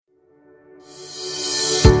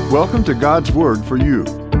Welcome to God's Word for You,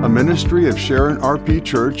 a ministry of Sharon RP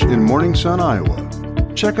Church in Morning Sun,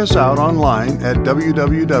 Iowa. Check us out online at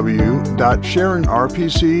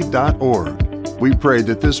www.sharonrpc.org. We pray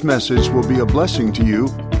that this message will be a blessing to you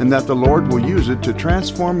and that the Lord will use it to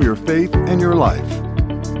transform your faith and your life.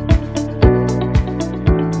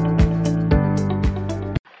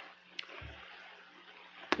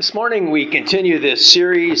 This morning we continue this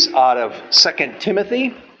series out of 2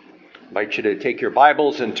 Timothy. I invite you to take your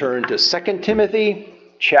Bibles and turn to 2 Timothy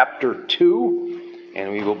chapter 2,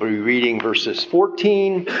 and we will be reading verses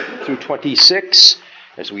 14 through 26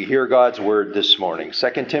 as we hear God's Word this morning.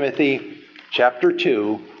 2 Timothy chapter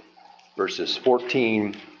 2, verses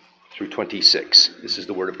 14 through 26. This is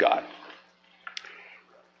the Word of God.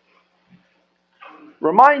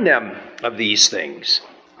 Remind them of these things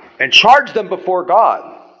and charge them before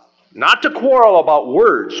God, not to quarrel about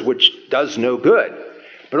words, which does no good,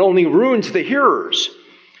 but only ruins the hearers.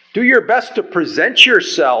 Do your best to present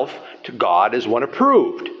yourself to God as one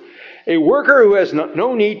approved, a worker who has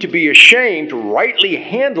no need to be ashamed, rightly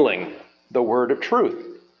handling the word of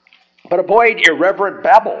truth. But avoid irreverent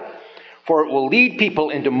babble, for it will lead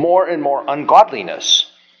people into more and more ungodliness,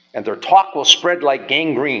 and their talk will spread like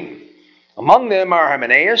gangrene. Among them are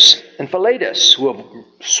Hymenaeus and Philetus, who have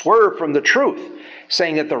swerved from the truth,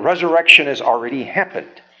 saying that the resurrection has already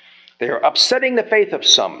happened. They are upsetting the faith of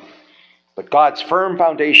some, but God's firm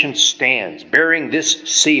foundation stands, bearing this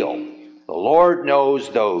seal: the Lord knows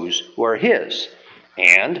those who are his.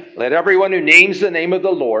 And let everyone who names the name of the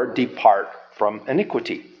Lord depart from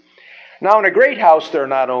iniquity. Now in a great house there are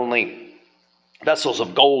not only vessels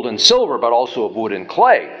of gold and silver, but also of wood and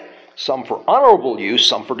clay, some for honorable use,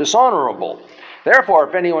 some for dishonorable. Therefore,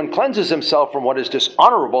 if anyone cleanses himself from what is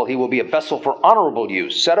dishonorable, he will be a vessel for honorable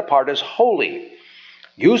use, set apart as holy,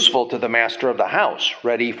 useful to the master of the house,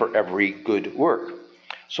 ready for every good work.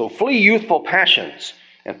 So flee youthful passions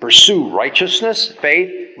and pursue righteousness,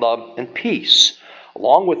 faith, love, and peace,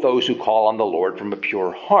 along with those who call on the Lord from a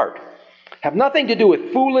pure heart. Have nothing to do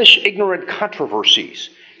with foolish, ignorant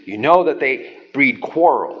controversies. You know that they breed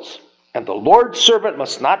quarrels, and the Lord's servant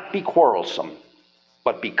must not be quarrelsome,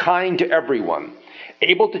 but be kind to everyone,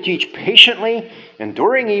 able to teach patiently,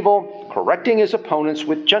 enduring evil, correcting his opponents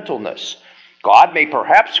with gentleness. God may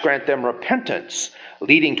perhaps grant them repentance,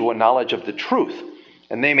 leading to a knowledge of the truth,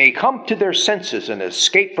 and they may come to their senses and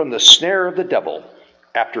escape from the snare of the devil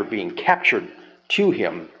after being captured by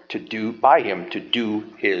him to do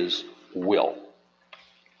his will.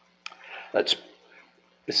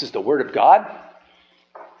 This is the Word of God,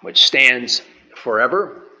 which stands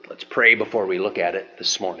forever. Let's pray before we look at it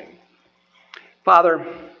this morning. Father,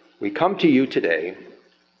 we come to you today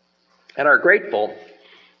and are grateful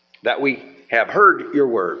that we have heard your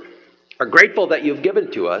word, are grateful that you've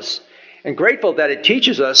given to us, and grateful that it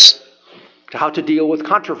teaches us how to deal with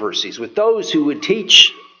controversies, with those who would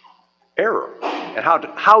teach error, and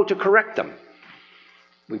how to correct them.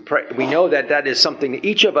 We know that is something that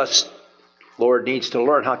each of us, Lord, needs to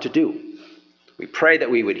learn how to do. We pray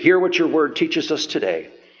that we would hear what your word teaches us today,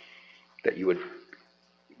 that you would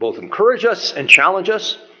both encourage us and challenge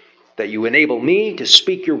us, that you enable me to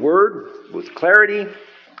speak your word with clarity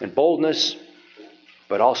and boldness,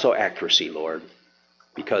 but also accuracy, Lord,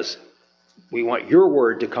 because we want your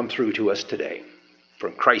word to come through to us today.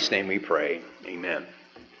 From Christ's name we pray. Amen.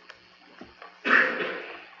 2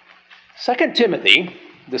 Timothy,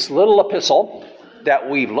 this little epistle that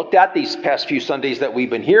we've looked at these past few Sundays that we've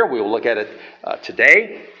been here, we will look at it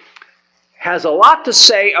today, has a lot to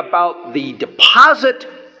say about the deposit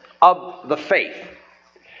of the faith.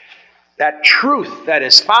 That truth that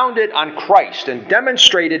is founded on Christ and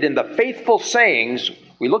demonstrated in the faithful sayings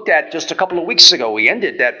we looked at just a couple of weeks ago. We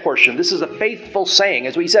ended that portion. This is a faithful saying.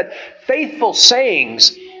 As we said, faithful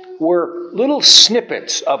sayings were little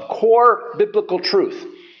snippets of core biblical truth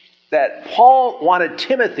that Paul wanted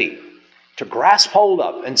Timothy to grasp hold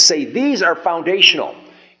of and say, these are foundational.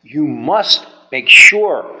 You must make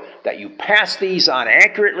sure that you pass these on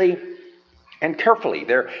accurately and carefully.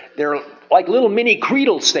 They're like little mini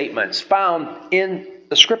creedal statements found in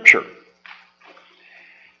the Scripture.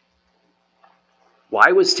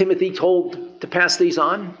 Why was Timothy told to pass these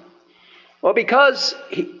on? Well, because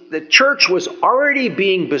the church was already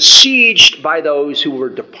being besieged by those who were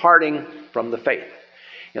departing from the faith.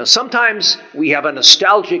 Sometimes we have a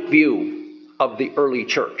nostalgic view of the early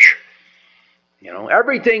church.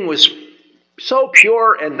 Everything was so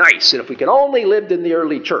pure and nice, and if we could only lived in the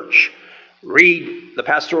early church. Read the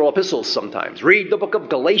pastoral epistles sometimes. Read the book of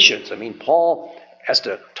Galatians. Paul has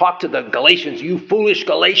to talk to the Galatians. You foolish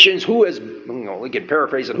Galatians, we can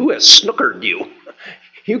paraphrase it, who has snookered you?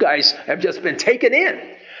 You guys have just been taken in.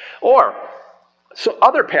 Or so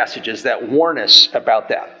other passages that warn us about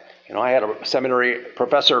that. I had a seminary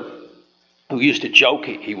professor who used to joke.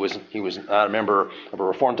 He was not a member of a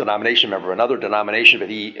Reformed denomination, member of another denomination, but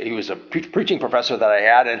he was a preaching professor that I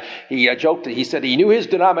had, and he joked. He said he knew his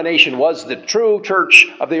denomination was the true church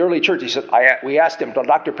of the early church. He said, we asked him,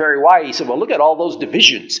 Dr. Perry, why? He said, well, look at all those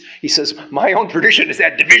divisions. He says, my own tradition has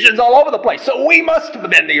had divisions all over the place, so we must have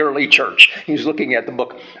been the early church. He was looking at the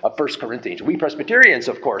book of 1 Corinthians. We Presbyterians,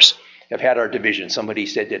 of course, have had our divisions. Somebody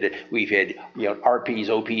said that we've had RPs,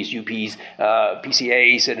 OPs, UPs,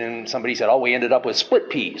 PCAs, and then somebody said, we ended up with split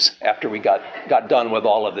Ps after we got done with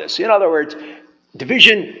all of this. In other words,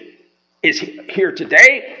 division is here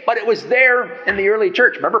today, but it was there in the early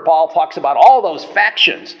church. Remember, Paul talks about all those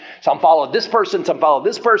factions. Some followed this person, some followed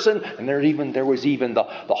this person, and there was even the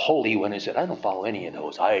Holy One who said, I don't follow any of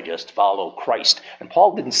those. I just follow Christ. And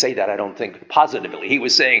Paul didn't say that, I don't think, positively. He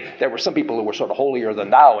was saying there were some people who were sort of holier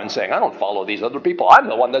than thou and saying, I don't follow these other people. I'm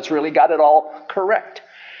the one that's really got it all correct.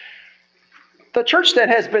 The church then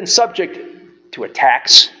has been subject to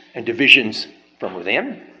attacks and divisions from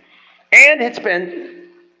within, and it's been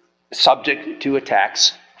subject to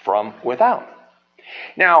attacks from without.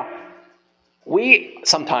 Now, we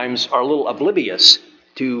sometimes are a little oblivious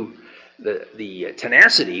to the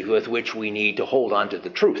tenacity with which we need to hold on to the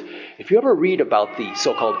truth. If you ever read about the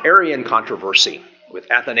so-called Arian controversy with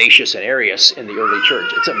Athanasius and Arius in the early church,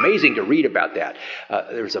 it's amazing to read about that.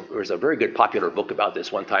 There was a very good popular book about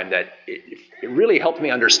this one time that it really helped me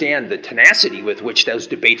understand the tenacity with which those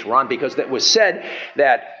debates were on, because it was said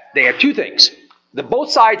that they had two things.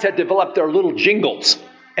 Both sides had developed their little jingles,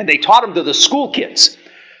 and they taught them to the school kids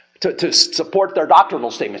to support their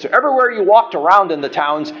doctrinal statements. So everywhere you walked around in the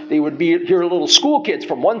towns, they would hear little school kids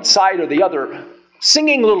from one side or the other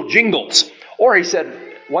singing little jingles. Or he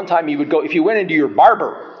said, one time he would go, if you went into your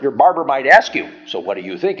barber might ask you, so what do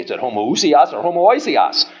you think? Is it homoousios or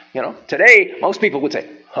homoousios? Today, most people would say,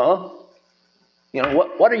 huh?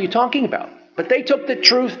 What are you talking about? But they took the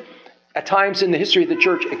truth at times in the history of the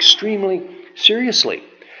church extremely seriously.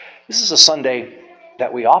 This is a Sunday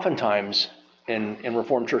that we oftentimes in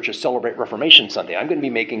Reformed churches celebrate Reformation Sunday. I'm going to be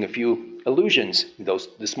making a few allusions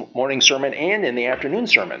this morning sermon and in the afternoon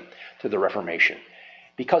sermon to the Reformation,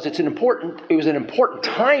 because it was an important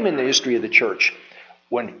time in the history of the church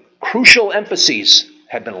when crucial emphases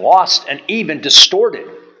had been lost and even distorted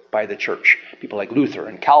by the church. People like Luther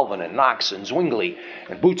and Calvin and Knox and Zwingli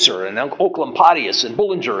and Butzer and Oecolampadius and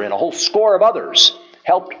Bullinger and a whole score of others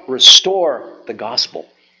helped restore the gospel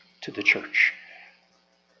to the church.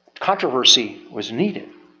 Controversy was needed.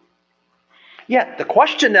 Yet the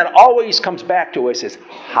question that always comes back to us is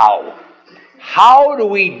how? How do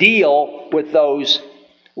we deal with those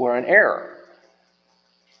who are in error?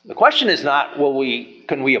 The question is not,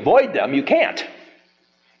 can we avoid them? You can't.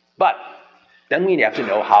 But then we have to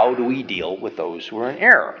know, how do we deal with those who are in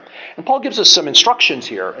error? And Paul gives us some instructions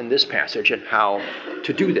here in this passage on how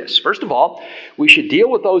to do this. First of all, we should deal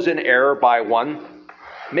with those in error by, one,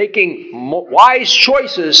 making wise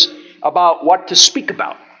choices about what to speak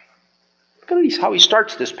about. Look at how he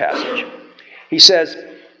starts this passage. He says,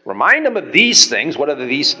 remind them of these things. What are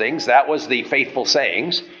these things? That was the faithful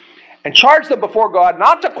sayings. And charge them before God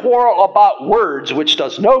not to quarrel about words, which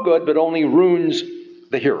does no good, but only ruins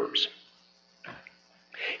the hearers.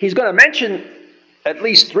 He's going to mention at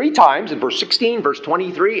least 3 times in verse 16, verse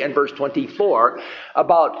 23, and verse 24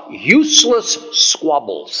 about useless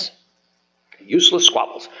squabbles. Useless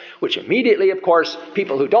squabbles, which immediately, of course,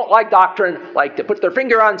 people who don't like doctrine like to put their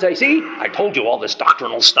finger on and say, see, I told you all this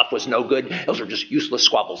doctrinal stuff was no good. Those are just useless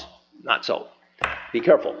squabbles. Not so. Be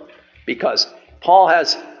careful, because Paul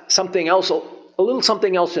has something else, a little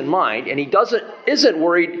something else in mind, and he isn't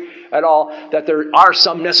worried at all that there are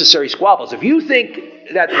some necessary squabbles. If you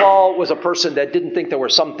think that Paul was a person that didn't think there were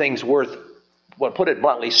some things worth, well, put it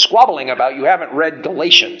bluntly, squabbling about, you haven't read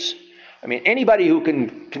Galatians. I mean, anybody who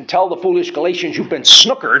can tell the foolish Galatians you've been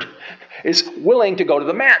snookered is willing to go to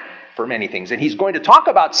the mat for many things. And he's going to talk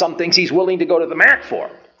about some things he's willing to go to the mat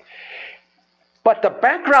for. But the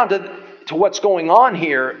background to what's going on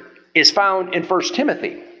here is found in 1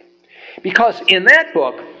 Timothy. Because in that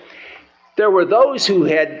book, there were those who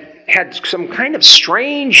had some kind of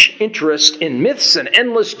strange interest in myths and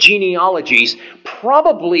endless genealogies,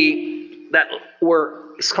 probably that were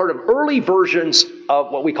sort of early versions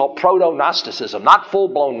of what we call proto-Gnosticism, not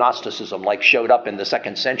full-blown Gnosticism like showed up in the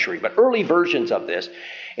 2nd century, but early versions of this,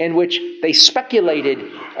 in which they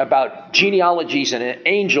speculated about genealogies and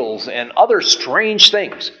angels and other strange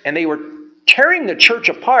things. And they were tearing the church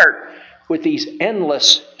apart with these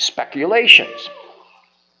endless speculations.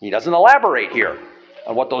 He doesn't elaborate here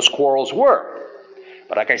on what those quarrels were.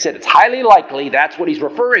 But like I said, it's highly likely that's what he's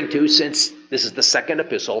referring to, since this is the second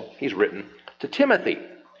epistle he's written to Timothy.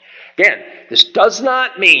 Again, this does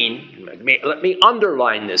not mean, let me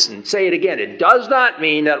underline this and say it again, it does not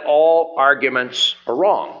mean that all arguments are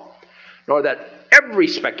wrong, nor that every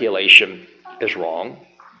speculation is wrong.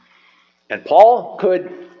 And Paul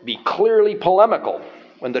could be clearly polemical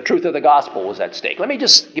when the truth of the gospel was at stake. Let me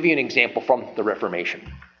just give you an example from the Reformation.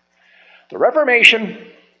 The Reformation,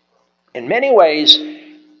 in many ways,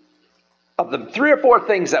 of the 3 or 4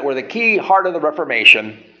 things that were the key heart of the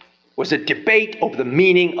Reformation, was a debate over the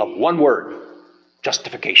meaning of one word: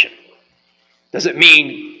 justification. Does it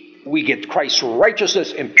mean we get Christ's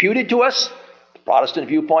righteousness imputed to us, the Protestant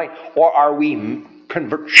viewpoint, or are we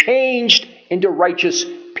changed into righteous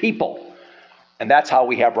people? And that's how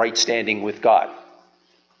we have right standing with God.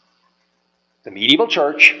 The medieval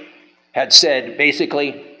church had said,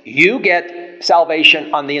 basically, you get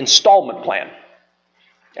salvation on the installment plan.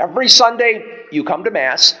 Every Sunday you come to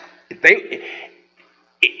Mass.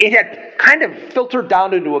 It had kind of filtered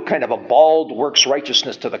down into a kind of a bald works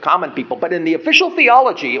righteousness to the common people, but in the official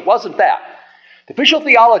theology, it wasn't that. The official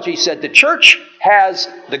theology said the church has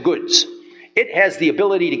the goods. It has the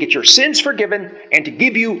ability to get your sins forgiven and to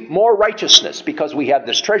give you more righteousness, because we have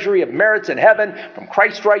this treasury of merits in heaven from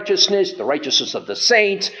Christ's righteousness, the righteousness of the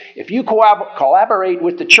saints. If you collaborate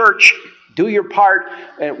with the church, do your part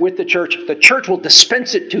with the church will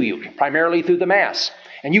dispense it to you, primarily through the Mass.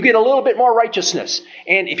 And you get a little bit more righteousness.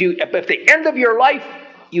 And if at the end of your life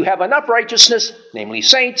you have enough righteousness, namely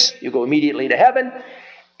saints, you go immediately to heaven.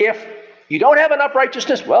 If you don't have enough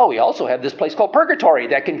righteousness, well, we also have this place called purgatory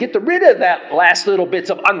that can get rid of that last little bits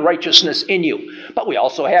of unrighteousness in you. But we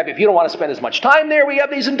also have, if you don't want to spend as much time there, we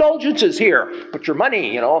have these indulgences here. Put your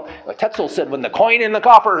money, like Tetzel said, when the coin in the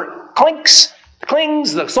coffer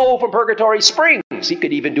clings, the soul from purgatory springs. He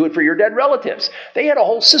could even do it for your dead relatives. They had a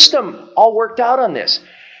whole system all worked out on this.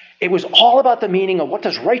 It was all about the meaning of what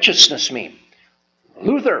does righteousness mean.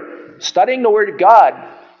 Luther, studying the Word of God,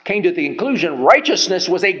 came to the conclusion righteousness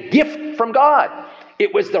was a gift from God.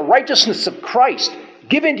 It was the righteousness of Christ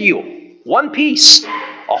given to you. One piece,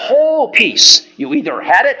 a whole piece. You either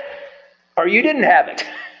had it or you didn't have it.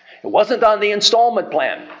 It wasn't on the installment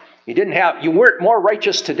plan. You weren't more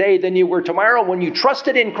righteous today than you were tomorrow. When you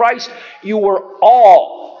trusted in Christ, you were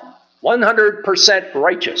all 100%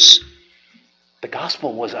 righteous. The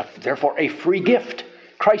gospel was therefore a free gift.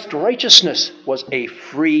 Christ's righteousness was a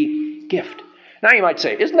free gift. Now you might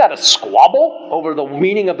say, isn't that a squabble over the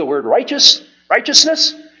meaning of the word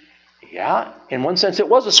righteousness? Yeah, in one sense it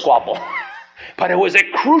was a squabble. But it was a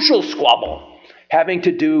crucial squabble having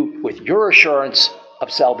to do with your assurance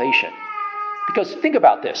of salvation. Because think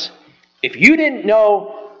about this. If you didn't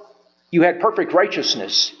know you had perfect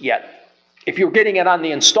righteousness yet, if you're getting it on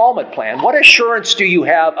the installment plan, what assurance do you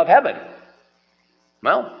have of heaven?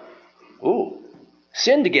 Well,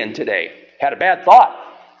 sinned again today. Had a bad thought.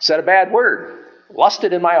 Said a bad word.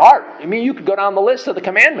 Lusted in my heart. I mean, you could go down the list of the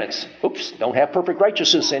commandments. Oops, don't have perfect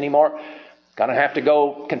righteousness anymore. Gonna have to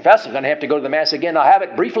go confess. I'm gonna have to go to the Mass again. I'll have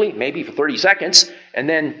it briefly, maybe for 30 seconds, and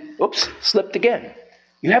then, slipped again.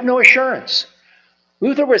 You have no assurance.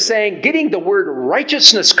 Luther was saying getting the word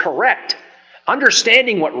righteousness correct,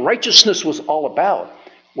 understanding what righteousness was all about,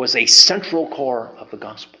 was a central core of the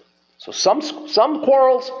gospel. So some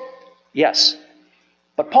quarrels, yes.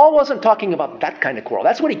 But Paul wasn't talking about that kind of quarrel.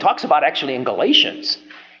 That's what he talks about actually in Galatians.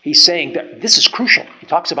 He's saying that this is crucial. He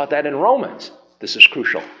talks about that in Romans. This is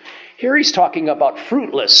crucial. Here he's talking about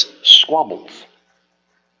fruitless squabbles.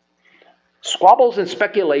 Squabbles and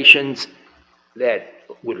speculations that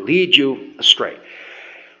would lead you astray.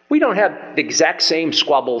 We don't have the exact same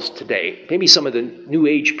squabbles today. Maybe some of the New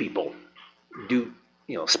Age people do,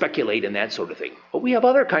 speculate in that sort of thing. But we have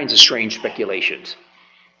other kinds of strange speculations.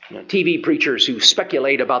 TV preachers who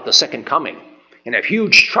speculate about the second coming and have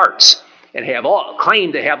huge charts and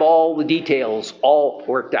claim to have all the details all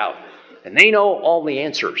worked out. And they know all the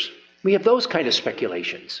answers. We have those kind of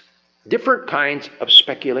speculations. Different kinds of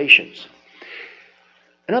speculations.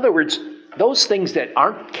 In other words, those things that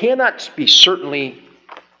cannot be certainly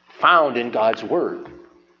found in God's Word.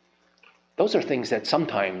 Those are things that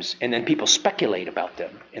sometimes, and then people speculate about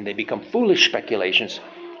them, and they become foolish speculations.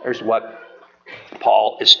 There's what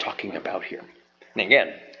Paul is talking about here. And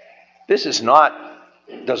again, this does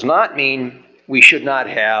not mean we should not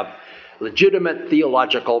have legitimate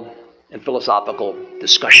theological and philosophical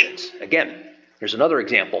discussions. Again, here's another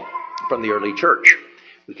example from the early church.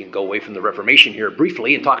 We can go away from the Reformation here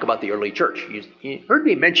briefly and talk about the early church. You heard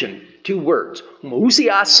me mention two words,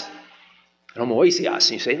 homoousios and homoousios.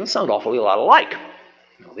 And you say, those sound awfully a lot alike.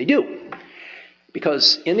 No, they do.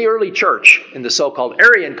 Because in the early church, in the so-called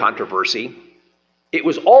Arian controversy, it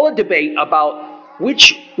was all a debate about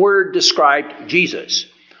which word described Jesus.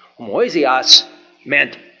 Homoousios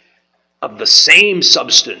meant of the same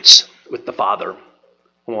substance with the Father.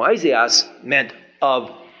 Homoousios meant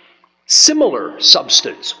of similar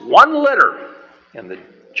substance, one letter. And the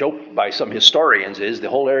joke by some historians is the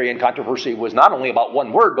whole Arian controversy was not only about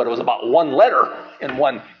one word, but it was about one letter and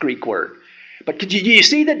one Greek word. But do you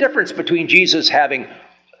see the difference between Jesus having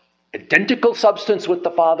identical substance with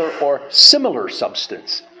the Father or similar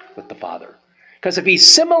substance with the Father? Because if he's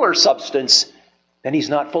similar substance, then he's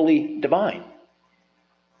not fully divine.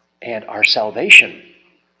 And our salvation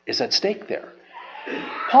is at stake there.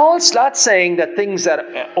 Paul is not saying that things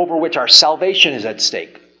over which our salvation is at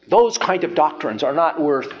stake, those kind of doctrines are not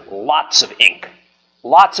worth lots of ink,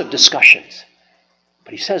 lots of discussions.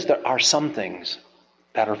 But he says there are some things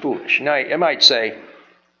that are foolish. Now, you might say,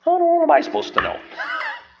 oh, what am I supposed to know?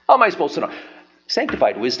 How am I supposed to know?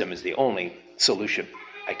 Sanctified wisdom is the only solution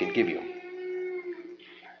I can give you.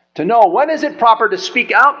 To know when is it proper to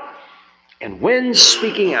speak out, and when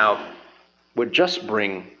speaking out would just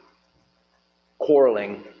bring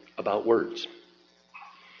quarreling about words.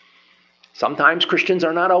 Sometimes Christians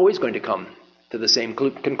are not always going to come to the same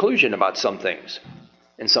conclusion about some things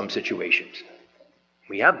in some situations.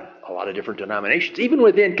 We have a lot of different denominations. Even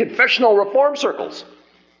within confessional reform circles,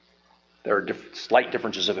 there are slight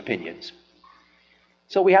differences of opinions.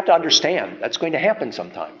 So we have to understand that's going to happen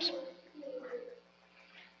sometimes.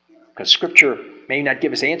 Because Scripture may not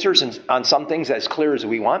give us answers on some things as clear as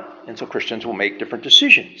we want, and so Christians will make different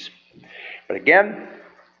decisions. But again,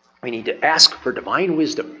 we need to ask for divine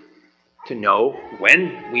wisdom to know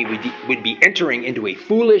when we would be entering into a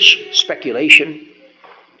foolish speculation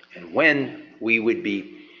and when we would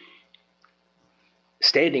be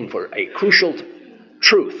standing for a crucial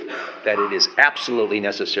truth that it is absolutely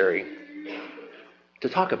necessary to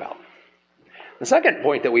talk about. The second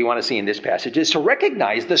point that we want to see in this passage is to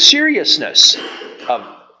recognize the seriousness of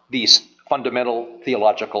these fundamental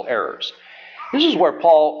theological errors. This is where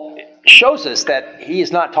Paul shows us that he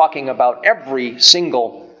is not talking about every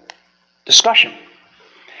single discussion.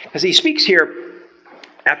 Because he speaks here,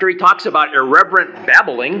 after he talks about irreverent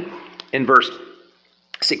babbling in verse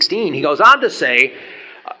 16, he goes on to say,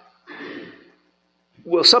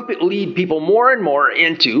 will some lead people more and more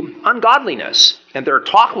into ungodliness, and their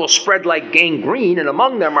talk will spread like gangrene, and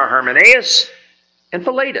among them are Hymenaeus and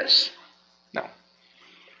Philetus. Now,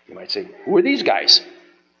 you might say, who are these guys?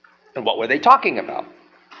 And what were they talking about?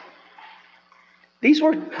 These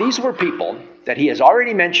were people that he has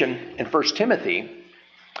already mentioned in 1 Timothy,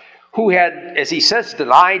 who had, as he says,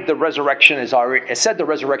 denied the resurrection said the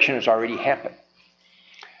resurrection has already happened.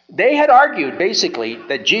 They had argued, basically,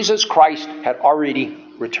 that Jesus Christ had already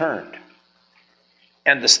returned.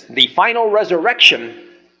 And the final resurrection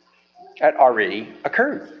had already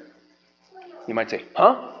occurred. You might say,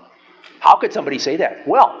 huh? How could somebody say that?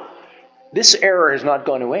 Well, this error has not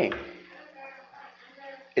gone away.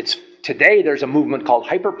 Today there's a movement called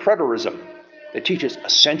hyperpreterism that teaches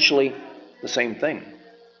essentially the same thing.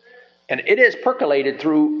 And it is percolated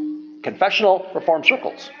through confessional reform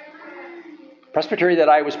circles. Presbytery that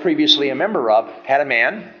I was previously a member of had a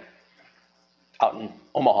man out in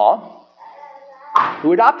Omaha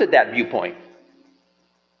who adopted that viewpoint.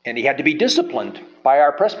 And he had to be disciplined by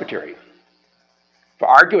our presbytery for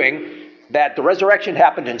arguing that the resurrection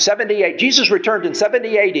happened in 70 AD. Jesus returned in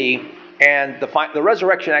 70 AD, and the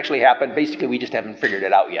resurrection actually happened. Basically, we just haven't figured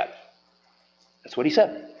it out yet. That's what he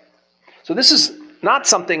said. So this is not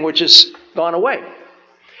something which has gone away.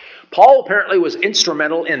 Paul apparently was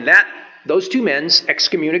instrumental in those two men's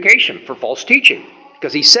excommunication for false teaching,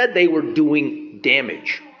 because he said they were doing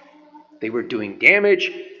damage. They were doing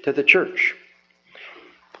damage to the church.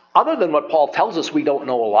 Other than what Paul tells us, we don't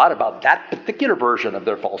know a lot about that particular version of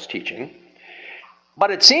their false teaching.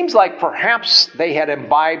 But it seems like perhaps they had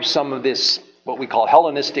imbibed some of this, what we call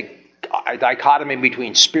Hellenistic dichotomy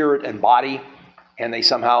between spirit and body, and they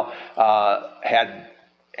somehow had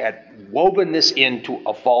woven this into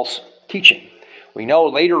a false teaching. We know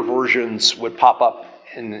later versions would pop up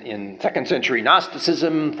in 2nd century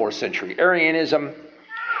Gnosticism, 4th century Arianism.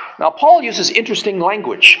 Now, Paul uses interesting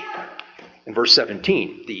language in verse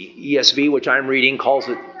 17. The ESV, which I'm reading,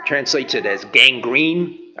 translates it as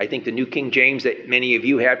gangrene. I think the New King James that many of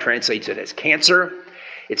you have translates it as cancer.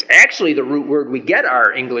 It's actually the root word we get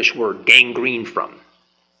our English word gangrene from.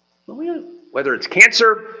 Whether it's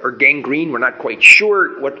cancer or gangrene, we're not quite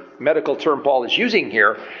sure what medical term Paul is using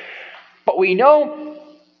here. But we know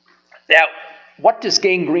that what does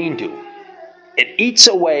gangrene do? It eats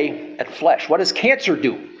away at flesh. What does cancer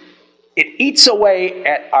do? it eats away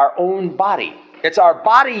at our own body. It's our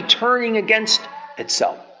body turning against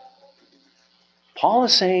itself. Paul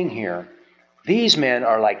is saying here, these men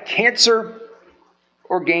are like cancer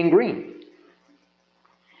or gangrene.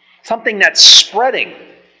 Something that's spreading,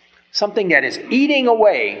 something that is eating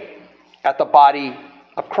away at the body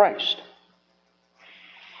of Christ.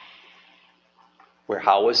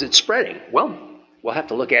 How is it spreading? Well, we'll have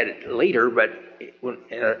to look at it later, but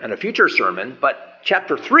in a future sermon. But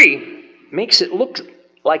chapter 3 makes it look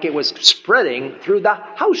like it was spreading through the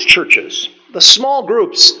house churches, the small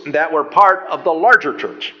groups that were part of the larger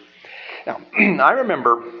church. Now, I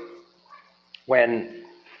remember when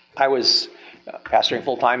I was pastoring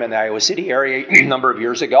full-time in the Iowa City area a number of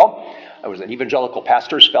years ago. I was an evangelical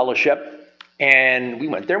pastor's fellowship. And we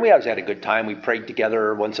went there. We always had a good time. We prayed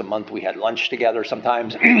together once a month. We had lunch together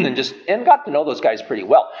sometimes, and got to know those guys pretty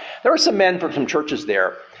well. There were some men from some churches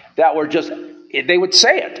there that were just, they would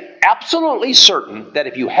say it, absolutely certain that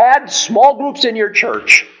if you had small groups in your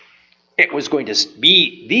church, it was going to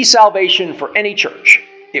be the salvation for any church.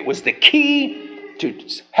 It was the key to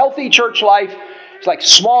healthy church life. It's like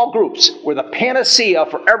small groups were the panacea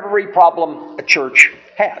for every problem a church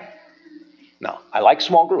had. Now, I like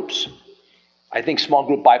small groups. I think small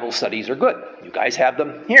group Bible studies are good. You guys have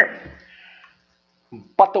them here.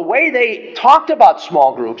 But the way they talked about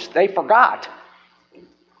small groups, they forgot.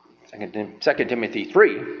 2 Timothy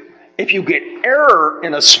 3, if you get error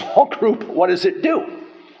in a small group, what does it do?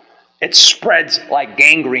 It spreads like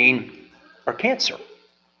gangrene or cancer.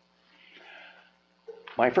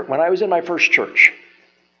 When I was in my first church,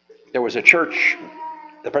 there was a church,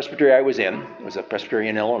 the presbytery I was in, it was a presbytery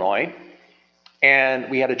in Illinois, and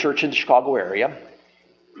we had a church in the Chicago area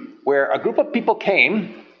where a group of people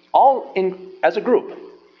came, all in as a group.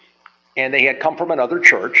 And they had come from another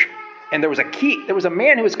church. And there was a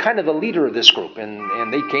man who was kind of the leader of this group.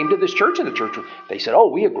 And they came to this church, and the church, they said, "Oh,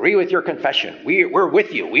 we agree with your confession. We're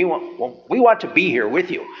with you. We want to be here with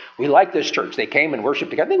you. We like this church." They came and worshiped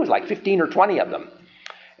together. I think it was like 15 or 20 of them.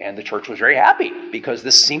 And the church was very happy because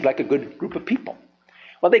this seemed like a good group of people.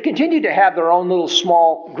 Well, they continued to have their own little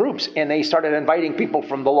small groups, and they started inviting people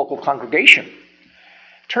from the local congregation.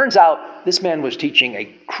 Turns out this man was teaching a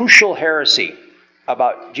crucial heresy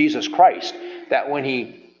about Jesus Christ, that when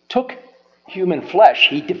he took human flesh,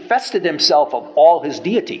 he divested himself of all his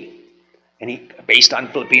deity. And based on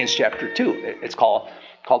Philippians chapter 2, it's called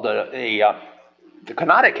the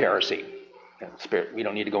kenotic heresy. We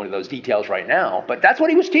don't need to go into those details right now, but that's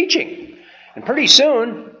what he was teaching. And pretty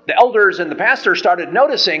soon, the elders and the pastor started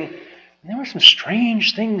noticing there were some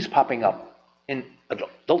strange things popping up in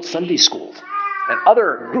adult Sunday schools and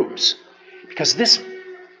other groups. Because this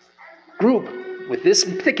group, with this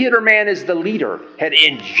particular man as the leader, had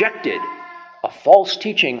injected a false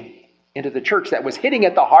teaching into the church that was hitting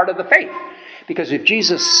at the heart of the faith. Because if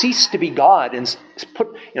Jesus ceased to be God and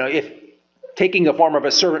if taking the form of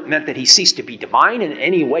a servant meant that he ceased to be divine in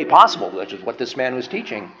any way possible, which is what this man was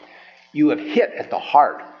teaching, you have hit at the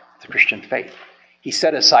heart of the Christian faith. He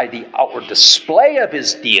set aside the outward display of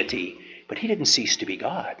his deity, but he didn't cease to be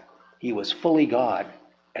God. He was fully God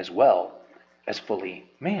as well as fully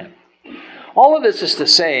man. All of this is to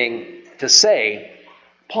say,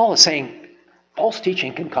 Paul is saying, false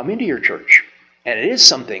teaching can come into your church, and it is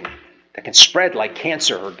something that can spread like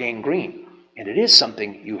cancer or gangrene, and it is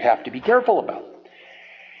something you have to be careful about.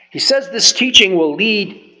 He says this teaching will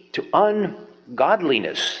lead to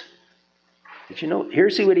ungodliness. Did you know?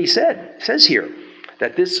 Here's what he said. It says here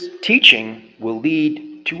that this teaching will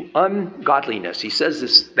lead to ungodliness. He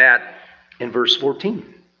says that in verse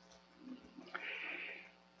 14.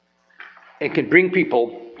 It can bring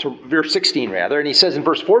people to verse 16 rather, and he says in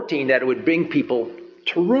verse 14 that it would bring people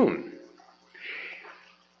to ruin.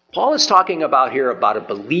 Paul is talking about here about a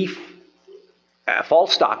belief, a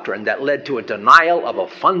false doctrine that led to a denial of a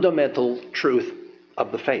fundamental truth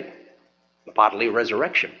of the faith, the bodily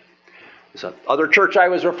resurrection. This other church I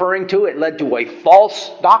was referring to, it led to a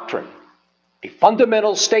false doctrine, a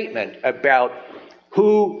fundamental statement about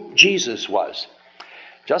who Jesus was.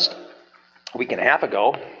 Just a week and a half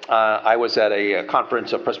ago, I was at a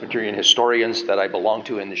conference of Presbyterian historians that I belong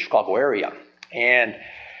to in the Chicago area. And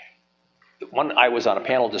I was on a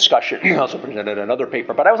panel discussion, I also presented another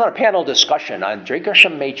paper, but I was on a panel discussion on J.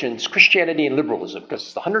 Gresham Machen's Christianity and Liberalism, because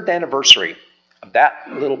it's the 100th anniversary of that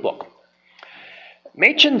little book.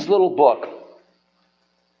 Machen's little book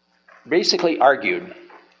basically argued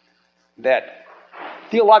that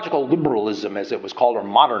theological liberalism, as it was called, or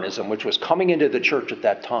modernism, which was coming into the church at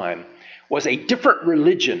that time, was a different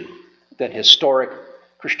religion than historic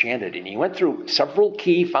Christianity. And he went through several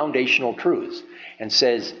key foundational truths and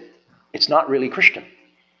says it's not really Christian.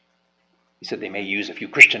 He said they may use a few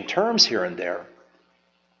Christian terms here and there,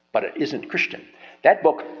 but it isn't Christian. That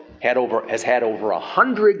book has had over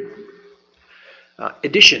 100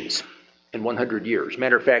 editions in 100 years.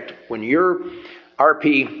 Matter of fact, when your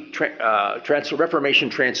RP, Reformation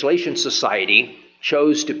Translation Society,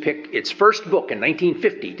 chose to pick its first book in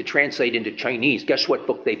 1950 to translate into Chinese, guess what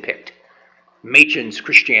book they picked? Machen's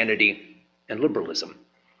Christianity and Liberalism.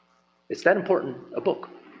 It's that important a book.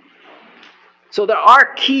 So there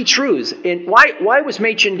are key truths. And why was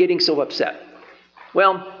Machen getting so upset?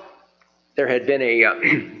 Well, there had been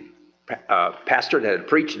a pastor that had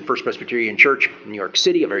preached in First Presbyterian Church in New York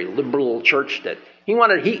City, a very liberal church, that he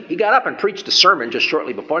got up and preached a sermon just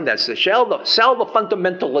shortly before that said, shall the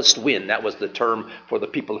fundamentalist win? That was the term for the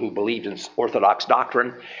people who believed in Orthodox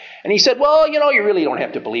doctrine. And he said, well, you really don't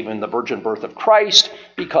have to believe in the virgin birth of Christ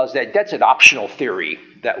because that's an optional theory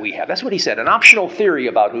that we have. That's what he said, an optional theory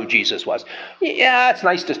about who Jesus was. Yeah, it's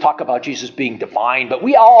nice to talk about Jesus being divine, but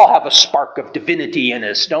we all have a spark of divinity in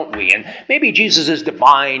us, don't we? And maybe Jesus is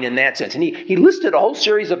divine in that sense. And he listed a whole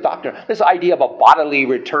series of doctrine, this idea of a bodily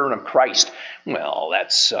return of Christ. Well,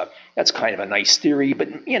 that's kind of a nice theory,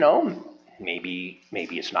 but, maybe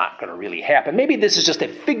it's not going to really happen. Maybe this is just a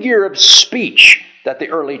figure of speech that the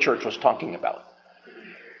early church was talking about.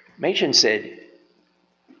 Machen said,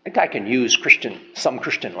 that guy can use some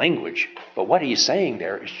Christian language, but what he's saying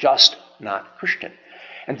there is just not Christian.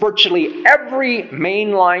 And virtually every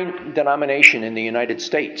mainline denomination in the United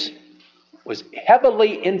States was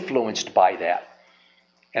heavily influenced by that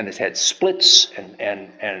and has had splits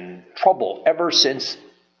and trouble ever since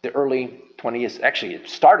the early 20th. Actually, it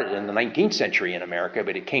started in the 19th century in America,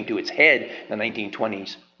 but it came to its head in the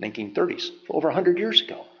 1920s, 1930s, over 100 years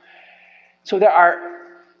ago. So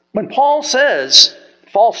when Paul says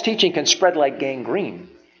false teaching can spread like gangrene,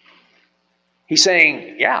 he's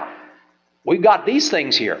saying, yeah, we've got these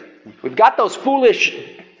things here. We've got those foolish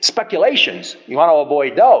speculations. You want to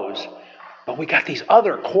avoid those. But we got these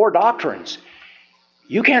other core doctrines.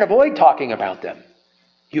 You can't avoid talking about them.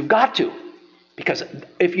 You've got to. Because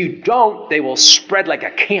if you don't, they will spread like a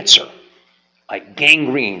cancer, like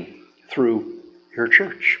gangrene through your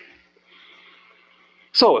church.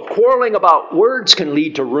 So if quarreling about words can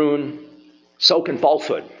lead to ruin, so can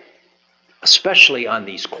falsehood, especially on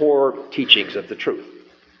these core teachings of the truth.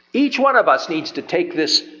 Each one of us needs to take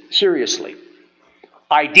this seriously.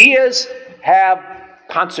 Ideas have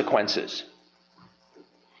consequences.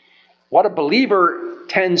 What a believer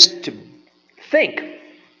tends to think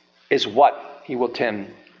is what he will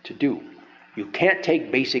tend to do. You can't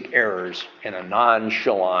take basic errors in a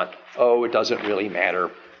nonchalant, it doesn't really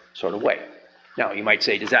matter sort of way. Now, you might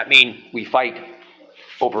say, does that mean we fight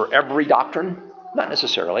over every doctrine? Not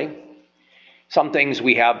necessarily. Some things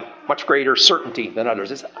we have much greater certainty than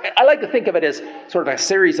others. I like to think of it as sort of a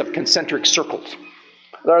series of concentric circles.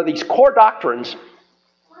 There are these core doctrines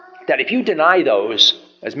that if you deny those,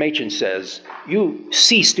 as Machen says, you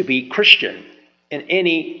cease to be Christian in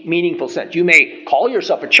any meaningful sense. You may call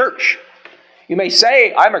yourself a church. You may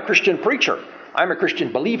say, I'm a Christian preacher. I'm a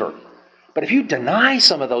Christian believer. But if you deny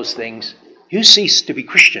some of those things, you cease to be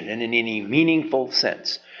Christian in any meaningful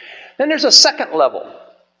sense. Then there's a second level.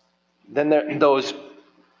 Then there are those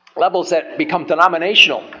levels that become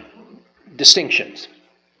denominational distinctions.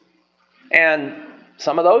 And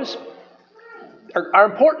some of those are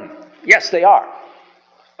important. Yes, they are.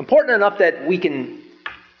 Important enough that we can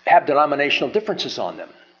have denominational differences on them.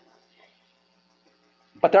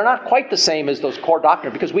 But they're not quite the same as those core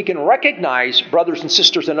doctrines because we can recognize brothers and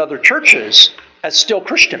sisters in other churches as still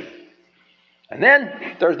Christian. And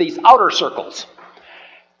then there are these outer circles.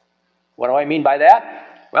 What do I mean by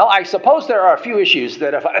that? Well, I suppose there are a few issues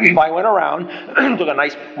that if I went around, took a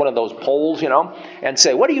nice one of those polls, and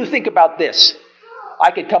say, what do you think about this? I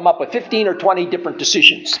could come up with 15 or 20 different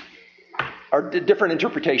decisions or different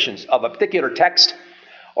interpretations of a particular text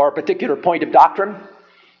or a particular point of doctrine.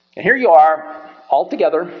 And here you are, all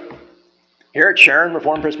together, here at Sharon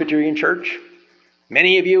Reformed Presbyterian Church.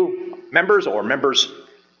 Many of you members or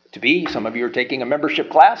members-to-be, some of you are taking a membership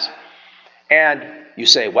class, and you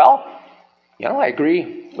say, well, I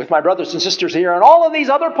agree with my brothers and sisters here on all of these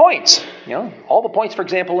other points. All the points, for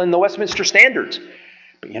example, in the Westminster Standards.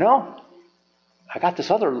 But I got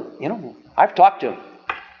this other, I've talked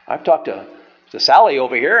to Sally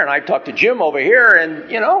over here, and I've talked to Jim over here,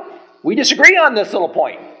 and, we disagree on this little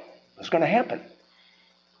point. What's going to happen?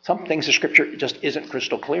 Some things the Scripture just isn't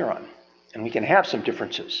crystal clear on, and we can have some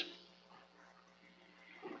differences.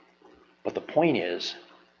 But the point is,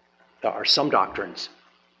 there are some doctrines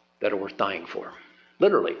that are worth dying for.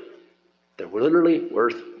 Literally. They're literally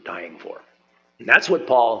worth dying for. And that's what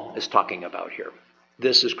Paul is talking about here.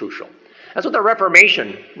 This is crucial. That's what the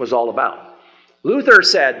Reformation was all about. Luther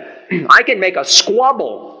said, I can make a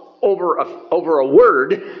squabble over a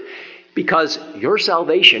word because your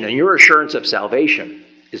salvation and your assurance of salvation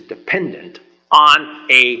is dependent on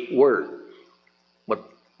a word.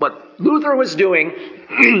 What Luther was doing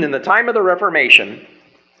in the time of the Reformation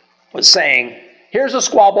was saying, here's a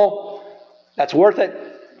squabble, that's worth it.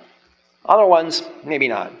 Other ones, maybe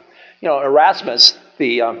not. Erasmus,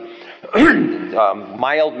 the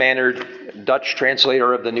mild-mannered Dutch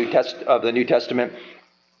translator of the New Testament,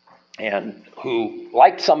 and who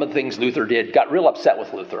liked some of the things Luther did, got real upset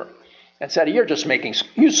with Luther and said, you're just making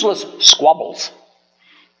useless squabbles.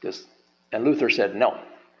 And Luther said no.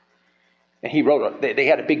 And he wrote, they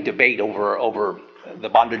had a big debate over the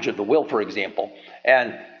bondage of the will, for example.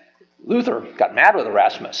 And Luther got mad with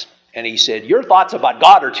Erasmus. And he said, your thoughts about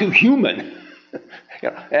God are too human.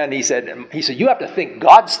 And he said, you have to think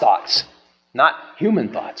God's thoughts, not human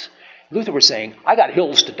thoughts. Luther was saying, I got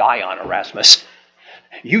hills to die on, Erasmus.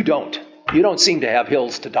 You don't. You don't seem to have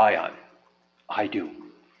hills to die on. I do.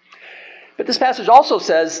 But this passage also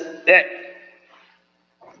says that,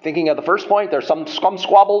 thinking of the first point, there's some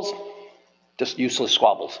squabbles, just useless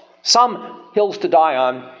squabbles. Some hills to die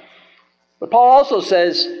on. But Paul also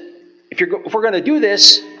says, if we're going to do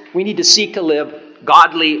this, we need to seek to live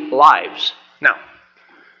godly lives. Now,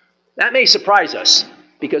 that may surprise us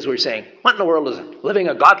because we're saying, what in the world does living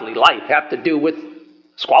a godly life have to do with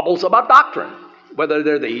squabbles about doctrine? Whether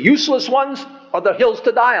they're the useless ones or the hills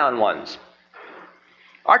to die on ones.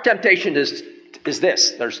 Our temptation is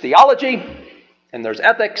this. There's theology and there's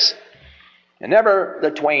ethics, and never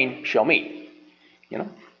the twain shall meet.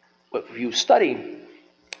 If you study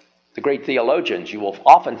the great theologians, you will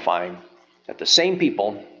often find that the same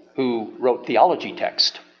people who wrote theology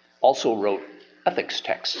texts also wrote ethics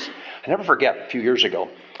texts. I never forget, a few years ago,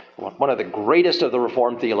 one of the greatest of the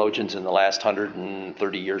Reformed theologians in the last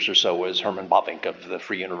 130 years or so was Herman Bavinck of the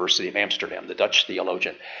Free University of Amsterdam, the Dutch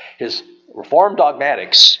theologian. His Reformed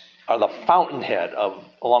dogmatics are the fountainhead of,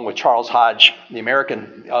 along with Charles Hodge, the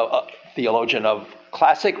American theologian, of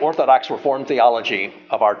classic Orthodox Reformed theology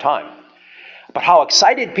of our time. But how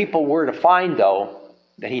excited people were to find, though,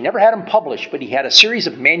 that he never had them published, but he had a series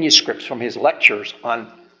of manuscripts from his lectures on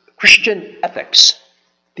Christian ethics,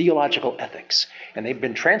 theological ethics. And they've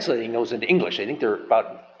been translating those into English. I think they're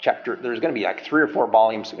about there's going to be like 3 or 4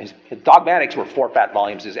 volumes. His dogmatics were 4 fat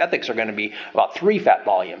volumes. His ethics are going to be about 3 fat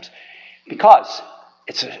volumes. Because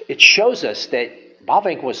it shows us that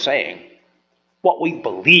Bavinck was saying what we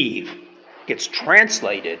believe gets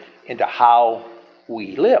translated into how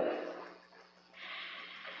we live.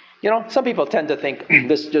 Some people tend to think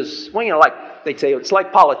this just, like they'd say, it's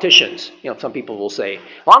like politicians. Some people will say,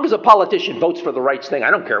 as long as a politician votes for the right thing,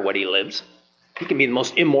 I don't care what he lives. He can be the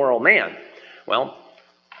most immoral man. Well,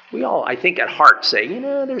 we all, I think, at heart say,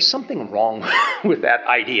 there's something wrong with that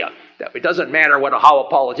idea. That it doesn't matter how a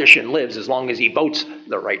politician lives as long as he votes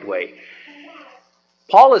the right way.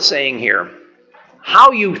 Paul is saying here,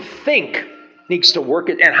 how you think needs to work,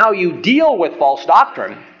 and how you deal with false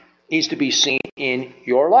doctrine needs to be seen in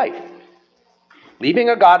your life. Living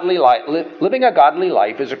a godly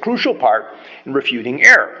life is a crucial part in refuting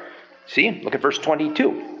error. See, look at verse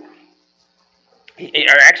 22.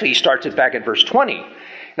 He starts it back at verse 20.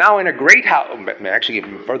 Now in a great house, actually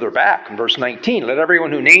even further back, in verse 19, let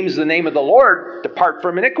everyone who names the name of the Lord depart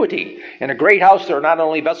from iniquity. In a great house there are not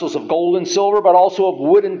only vessels of gold and silver, but also of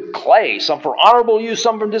wood and clay, some for honorable use,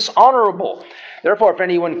 some for dishonorable. Therefore, if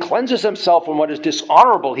anyone cleanses himself from what is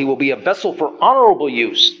dishonorable, he will be a vessel for honorable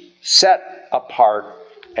use, set apart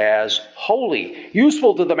as holy,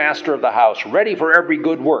 useful to the master of the house, ready for every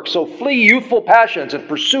good work. So flee youthful passions and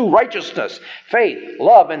pursue righteousness, faith,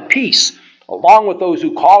 love, and peace, along with those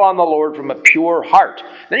who call on the Lord from a pure heart.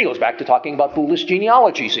 Then he goes back to talking about foolish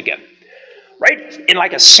genealogies again. Right in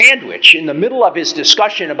like a sandwich, in the middle of his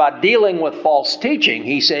discussion about dealing with false teaching,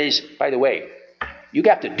 he says, by the way, you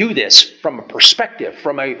have to do this from a perspective,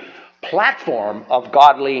 from a platform of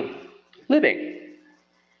godly living.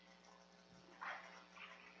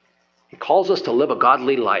 He calls us to live a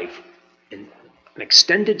godly life in an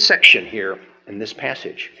extended section here in this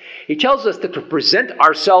passage. He tells us that to present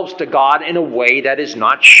ourselves to God in a way that is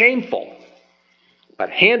not shameful, but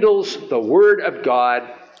handles the Word of God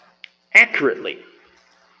accurately.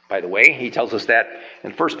 By the way, he tells us that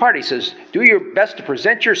in the first part. He says, do your best to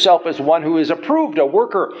present yourself as one who is approved, a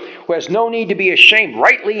worker who has no need to be ashamed,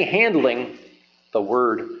 rightly handling the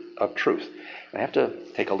word of truth. And I have to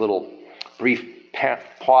take a little brief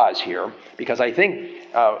pause here, because I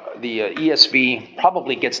think the ESV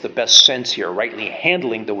probably gets the best sense here, rightly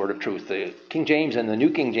handling the word of truth. The King James and the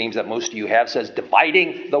New King James that most of you have says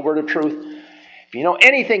dividing the word of truth. If you know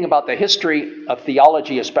anything about the history of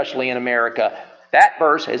theology, especially in America, that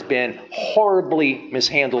verse has been horribly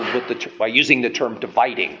mishandled by using the term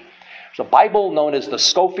dividing. There's a Bible known as the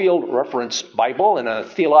Scofield Reference Bible and a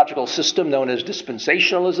theological system known as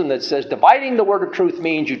dispensationalism that says dividing the word of truth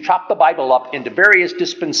means you chop the Bible up into various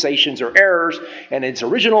dispensations or errors, and its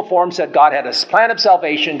original form said God had a plan of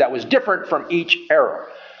salvation that was different from each error.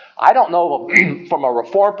 I don't know from a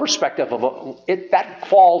Reformed perspective that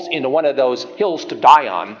falls into one of those hills to die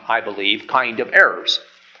on, I believe, kind of errors.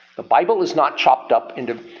 The Bible is not chopped up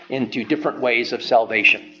into different ways of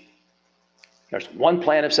salvation. There's one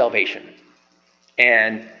plan of salvation.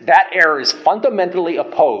 And that error is fundamentally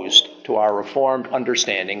opposed to our Reformed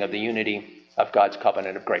understanding of the unity of God's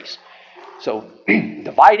covenant of grace. So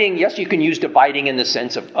dividing, yes, you can use dividing in the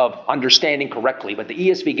sense of understanding correctly, but the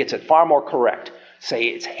ESV gets it far more correct. Say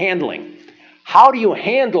it's handling. How do you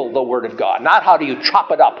handle the Word of God? Not how do you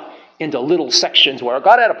chop it up into little sections where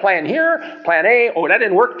God had a plan here, plan A, oh, that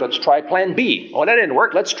didn't work, let's try plan B. Oh, that didn't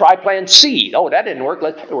work, let's try plan C. Oh, that didn't work,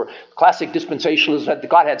 classic dispensationalism said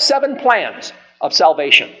God had 7 plans of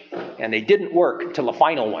salvation, and they didn't work until the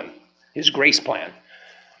final one, his grace plan.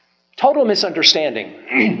 Total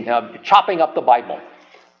misunderstanding of chopping up the Bible.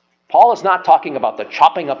 Paul is not talking about the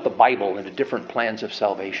chopping up the Bible into different plans of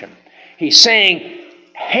salvation. He's saying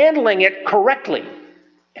handling it correctly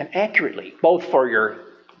and accurately, both for your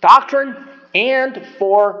doctrine and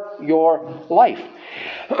for your life.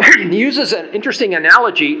 He uses an interesting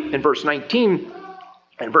analogy in verse 19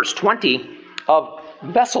 and verse 20 of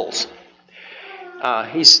vessels.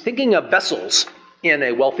 He's thinking of vessels in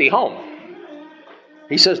a wealthy home.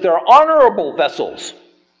 He says there are honorable vessels,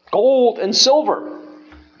 gold and silver,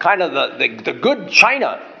 kind of the good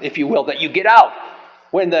china, if you will, that you get out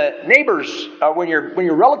when the neighbors, when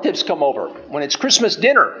your relatives come over, when it's Christmas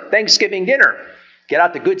dinner, Thanksgiving dinner. Get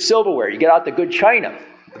out the good silverware. You get out the good china,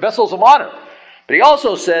 the vessels of honor. But he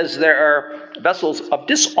also says there are vessels of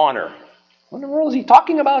dishonor. What in the world is he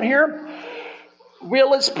talking about here?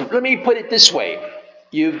 Well, let me put it this way.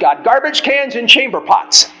 You've got garbage cans and chamber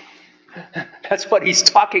pots. That's what he's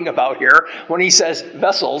talking about here when he says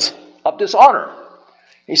vessels of dishonor.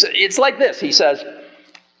 He said it's like this. He's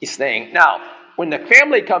saying, now, when the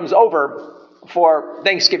family comes over for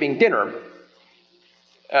Thanksgiving dinner,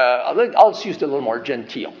 I'll just use it a little more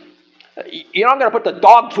genteel. You're not going to put the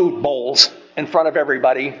dog food bowls in front of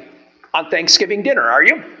everybody on Thanksgiving dinner, are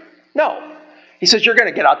you? No. He says you're going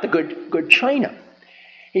to get out the good china.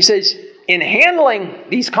 He says in handling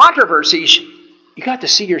these controversies, you got to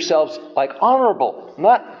see yourselves like honorable,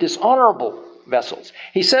 not dishonorable vessels.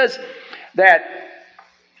 He says that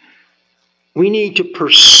we need to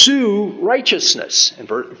pursue righteousness and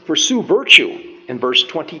pursue virtue in verse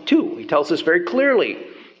 22. He tells us very clearly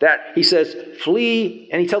that he says flee,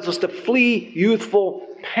 and he tells us to flee youthful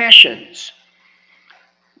passions.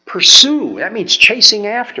 Pursue, that means chasing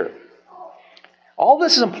after. All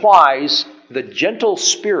this implies the gentle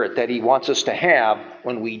spirit that he wants us to have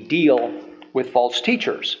when we deal with false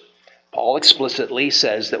teachers. Paul explicitly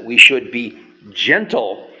says that we should be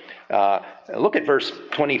gentle. Look at verse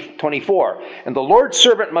 24. And the Lord's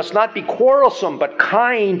servant must not be quarrelsome, but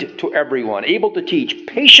kind to everyone, able to teach,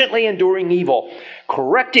 patiently enduring evil,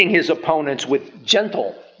 correcting his opponents with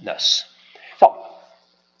gentleness. So,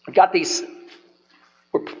 we've got these.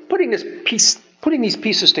 We're putting these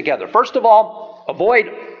pieces together. First of all,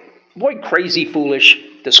 avoid crazy, foolish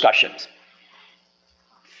discussions.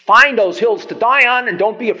 Find those hills to die on, and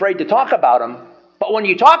don't be afraid to talk about them. But when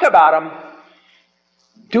you talk about them,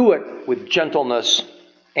 do it with gentleness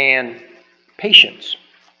and patience.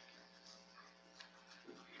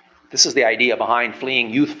 This is the idea behind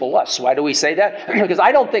fleeing youthful lusts. Why do we say that? Because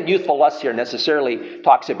I don't think youthful lust here necessarily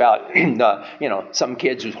talks about some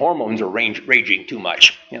kids whose hormones are raging too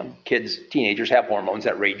much. Teenagers have hormones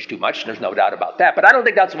that rage too much. There's no doubt about that. But I don't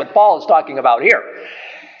think that's what Paul is talking about here.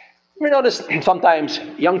 We notice sometimes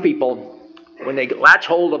young people, when they latch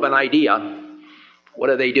hold of an idea,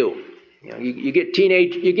 what do? You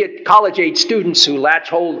get college-age students who latch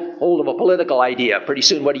hold of a political idea. Pretty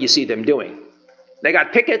soon, what do you see them doing? They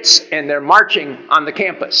got pickets and they're marching on the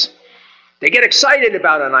campus. They get excited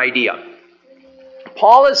about an idea.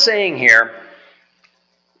 Paul is saying here,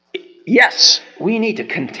 yes, we need to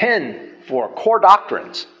contend for core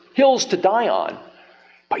doctrines, hills to die on,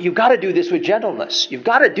 but you've got to do this with gentleness. You've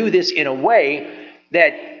got to do this in a way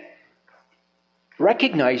that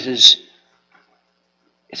recognizes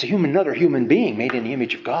it's another human being made in the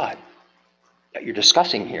image of God. that you're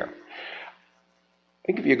discussing here. Let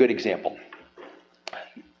me give you a good example.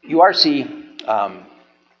 URC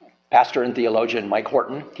pastor and theologian Mike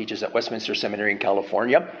Horton, teaches at Westminster Seminary in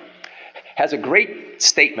California, has a great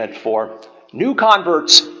statement for new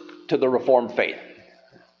converts to the Reformed faith,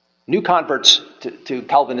 new converts to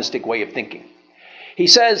Calvinistic way of thinking. He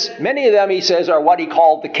says, many of them, he says, are what he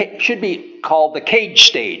called should be called the cage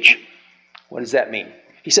stage. What does that mean?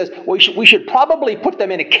 He says, we should probably put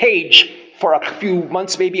them in a cage for a few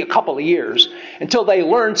months, maybe a couple of years, until they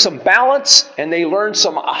learn some balance and they learn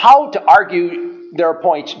how to argue their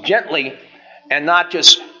points gently and not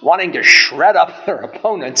just wanting to shred up their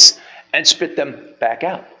opponents and spit them back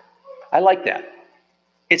out. I like that.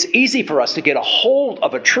 It's easy for us to get a hold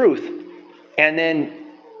of a truth and then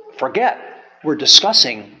forget we're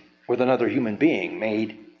discussing with another human being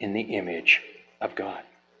made in the image of God.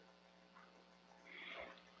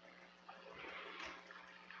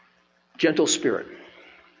 Gentle spirit.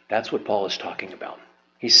 That's what Paul is talking about.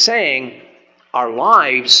 He's saying our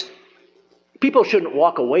lives, people shouldn't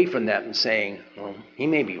walk away from that and saying, well, he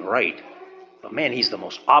may be right, but man, he or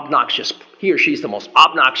she's the most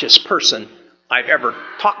obnoxious person I've ever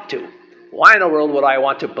talked to. Why in the world would I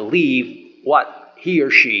want to believe what he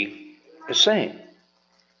or she is saying?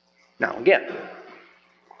 Now, again,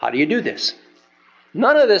 how do you do this?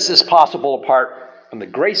 None of this is possible apart from the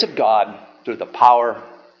grace of God through the power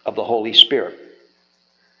of the Holy Spirit.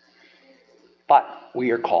 But we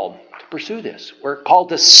are called to pursue this. We're called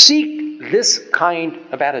to seek this kind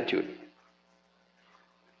of attitude.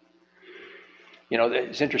 You know,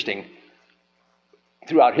 it's interesting.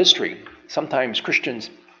 Throughout history, sometimes Christians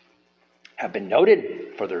have been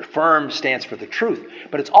noted for their firm stance for the truth,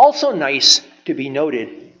 but it's also nice to be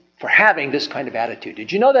noted for having this kind of attitude.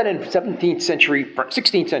 Did you know that in 16th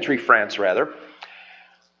century France,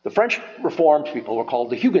 the French Reformed people were called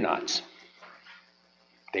the Huguenots?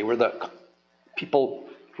 They were the people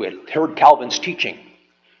who had heard Calvin's teaching,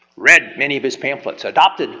 read many of his pamphlets,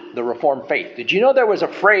 adopted the Reformed faith. Did you know there was a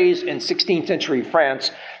phrase in 16th century France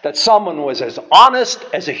that someone was as honest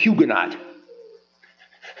as a Huguenot?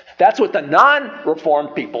 That's what the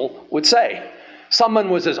non-Reformed people would say. Someone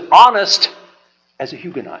was as honest as a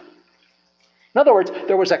Huguenot. In other words,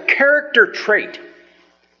 there was a character trait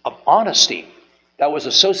of honesty that was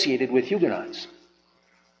associated with Huguenots.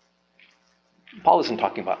 Paul isn't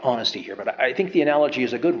talking about honesty here, but I think the analogy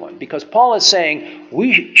is a good one, because Paul is saying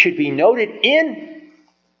we should be noted in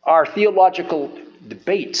our theological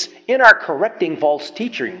debates, in our correcting false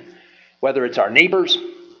teaching, whether it's our neighbors,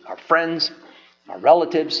 our friends, our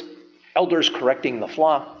relatives, elders correcting the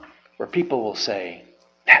flock, where people will say,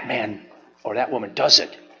 that man or that woman does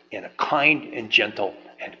it in a kind and gentle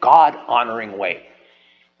and God-honoring way,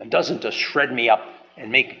 and doesn't just shred me up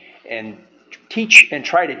and teach and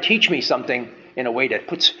try to teach me something in a way that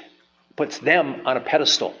puts them on a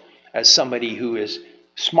pedestal as somebody who is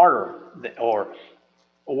smarter or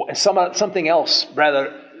something else,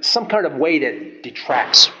 rather some kind of way that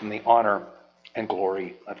detracts from the honor and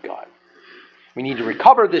glory of God. We need to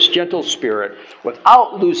recover this gentle spirit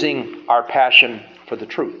without losing our passion for the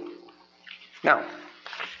truth. Now,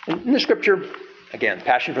 in the scripture, again,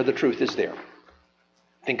 passion for the truth is there.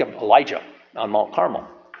 Think of Elijah on Mount Carmel.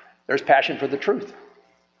 There's passion for the truth.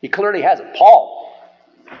 He clearly has it. Paul,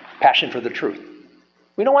 passion for the truth.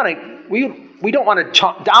 We don't want to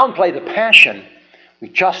downplay the passion. We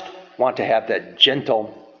just want to have that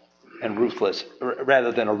gentle and ruthless,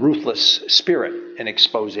 rather than a ruthless spirit in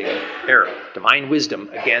exposing error. Divine wisdom,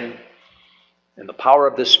 again, and the power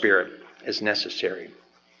of the Spirit is necessary.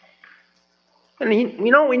 And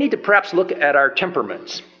we need to perhaps look at our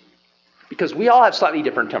temperaments, because we all have slightly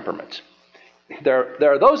different temperaments. There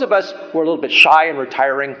are those of us who are a little bit shy and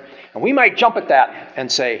retiring, and we might jump at that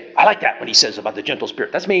and say, I like that when he says about the gentle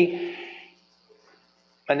spirit. That's me.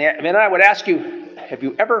 And then I would ask you, have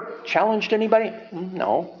you ever challenged anybody?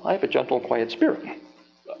 No, I have a gentle and quiet spirit.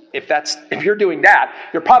 If you're doing that,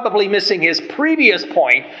 you're probably missing his previous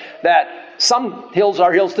point that some hills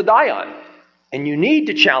are hills to die on. And you need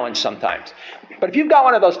to challenge sometimes. But if you've got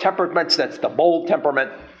one of those temperaments that's the bold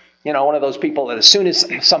temperament, one of those people that as soon as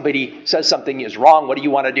somebody says something is wrong, what do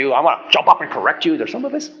you want to do? I want to jump up and correct you. There's some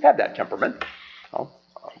of us have that temperament.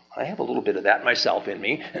 I have a little bit of that myself in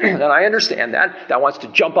me. And I understand that wants to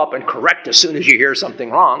jump up and correct as soon as you hear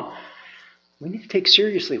something wrong. We need to take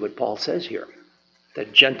seriously what Paul says here,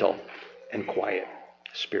 that gentle and quiet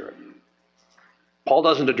spirit. Paul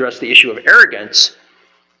doesn't address the issue of arrogance,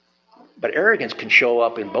 but arrogance can show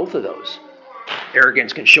up in both of those.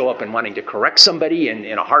 Arrogance can show up in wanting to correct somebody in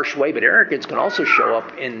a harsh way, but arrogance can also show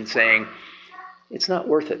up in saying, it's not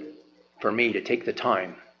worth it for me to take the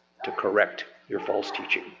time to correct your false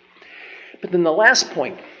teaching. But then the last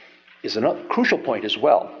point is a crucial point as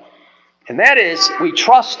well. And that is, we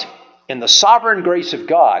trust in the sovereign grace of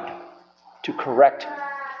God to correct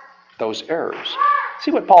those errors. See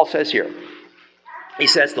what Paul says here. He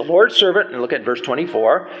says, the Lord's servant, and look at verse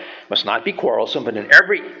 24, must not be quarrelsome,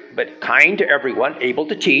 but kind to everyone, able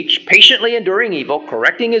to teach, patiently enduring evil,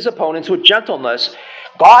 correcting his opponents with gentleness.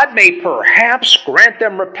 God may perhaps grant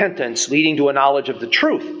them repentance, leading to a knowledge of the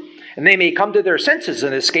truth, and they may come to their senses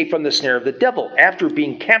and escape from the snare of the devil after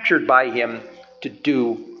being captured by him to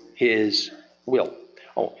do his will.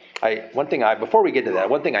 Before we get to that,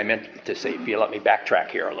 one thing I meant to say, if you let me backtrack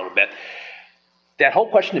here a little bit. That whole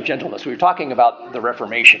question of gentleness, we were talking about the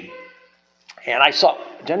Reformation. And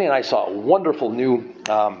Jenny and I saw a wonderful new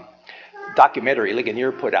documentary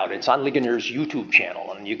Ligonier put out. It's on Ligonier's YouTube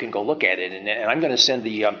channel, and you can go look at it. And I'm going to send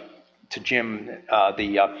to Jim,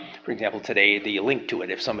 for example, today, the link to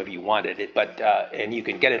it if some of you wanted it. And you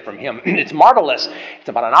can get it from him. It's marvelous. It's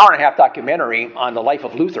about an hour and a half documentary on the life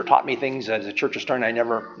of Luther. Taught me things as a church historian I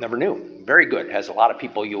never knew. Very good. Has a lot of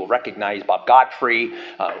people you will recognize. Bob Godfrey,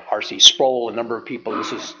 R.C. Sproul, a number of people.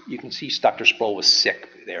 You can see Dr. Sproul was sick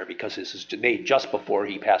there because this is made just before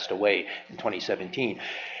he passed away in 2017.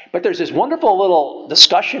 But there's this wonderful little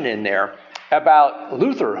discussion in there about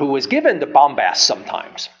Luther, who was given to bombast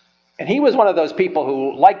sometimes. And he was one of those people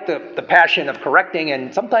who liked the passion of correcting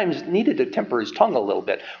and sometimes needed to temper his tongue a little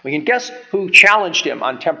bit. We can guess who challenged him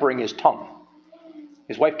on tempering his tongue.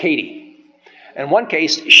 His wife, Katie. In one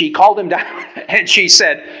case, she called him down and she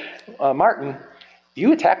said, Martin,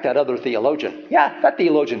 you attacked that other theologian. Yeah, that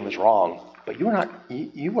theologian was wrong, but you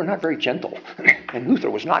were not very gentle. And Luther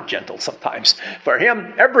was not gentle sometimes. For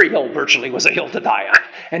him, every hill virtually was a hill to die on.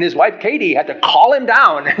 And his wife, Katie, had to call him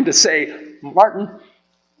down and to say, Martin,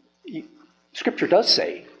 Scripture does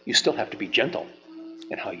say you still have to be gentle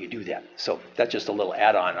in how you do that. So that's just a little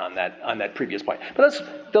add-on on that previous point. But that's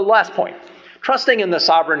the last point. Trusting in the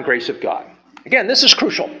sovereign grace of God. Again, this is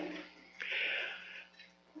crucial.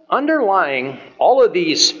 Underlying all of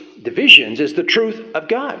these divisions is the truth of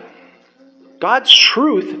God. God's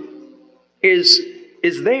truth is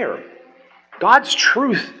there. God's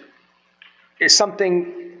truth is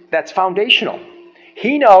something that's foundational.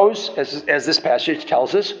 He knows, as this passage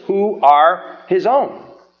tells us, who are his own.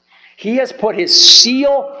 He has put his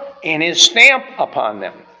seal and his stamp upon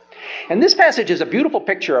them. And this passage is a beautiful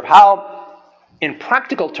picture of how, in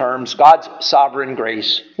practical terms, God's sovereign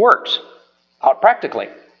grace works out practically.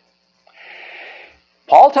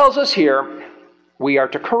 Paul tells us here we are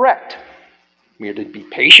to correct. We are to be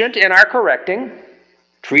patient in our correcting,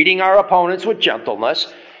 treating our opponents with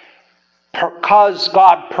gentleness, because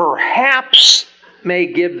God perhaps may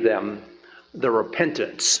give them the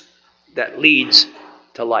repentance that leads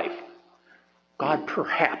to life. God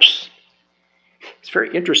perhaps. It's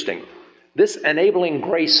very interesting. This enabling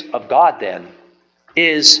grace of God, then,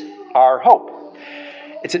 is our hope.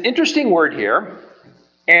 It's an interesting word here,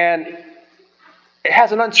 and it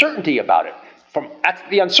has an uncertainty about it.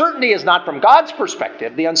 The uncertainty is not from God's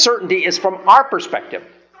perspective. The uncertainty is from our perspective.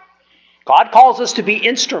 God calls us to be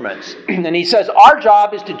instruments, and he says our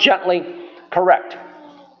job is to gently correct.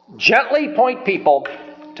 Gently point people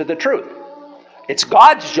to the truth. It's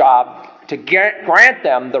God's job to grant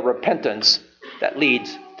them the repentance that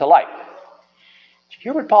leads to life. Do you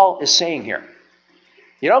hear what Paul is saying here?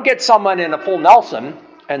 You don't get someone in a full Nelson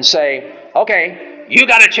and say, okay, you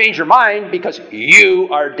got to change your mind because you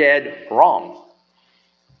are dead wrong.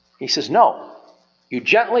 He says, no. You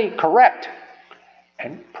gently correct,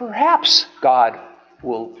 and perhaps God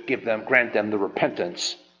will grant them the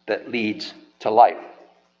repentance that leads to life.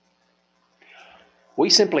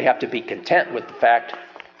 We simply have to be content with the fact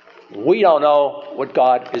we don't know what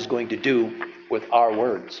God is going to do with our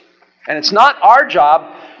words. And it's not our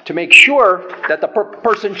job to make sure that the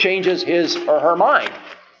person changes his or her mind.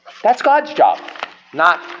 That's God's job,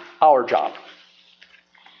 not our job.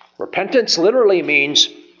 Repentance literally means,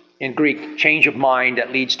 in Greek, change of mind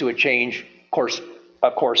that leads to a change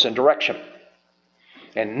of course and direction.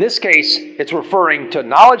 And in this case, it's referring to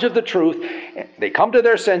knowledge of the truth. They come to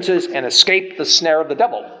their senses and escape the snare of the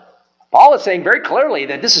devil. Paul is saying very clearly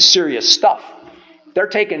that this is serious stuff. They're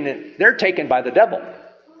taken by the devil.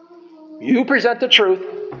 You present the truth,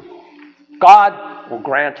 God will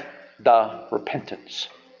grant the repentance.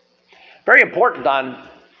 Very important on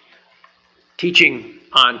teaching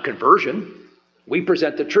on conversion. We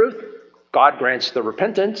present the truth, God grants the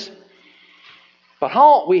repentance. But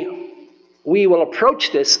how we will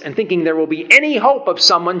approach this and thinking there will be any hope of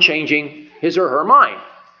someone changing his or her mind.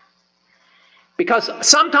 Because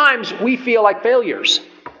sometimes we feel like failures.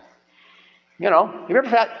 You ever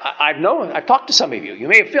felt, I've talked to some of you. You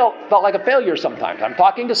may have felt like a failure sometimes. I'm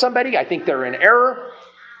talking to somebody, I think they're in error,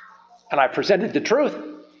 and I presented the truth.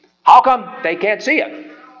 How come they can't see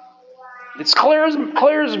it? It's clear as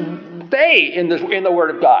day in the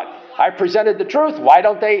Word of God. I presented the truth. Why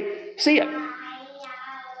don't they see it?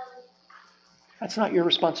 That's not your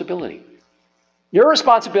responsibility. Your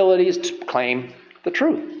responsibility is to claim the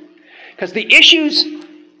truth. Because the issues,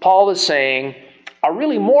 Paul is saying, are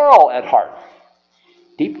really moral at heart.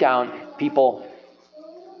 Deep down, people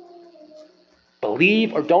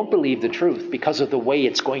believe or don't believe the truth because of the way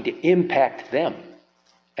it's going to impact them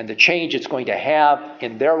and the change it's going to have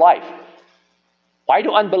in their life. Why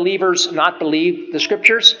do unbelievers not believe the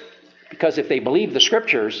Scriptures? Because if they believe the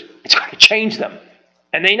Scriptures, it's going to change them.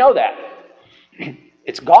 And they know that.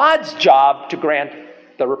 It's God's job to grant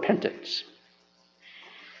the repentance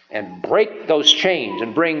and break those chains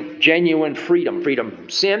and bring genuine freedom from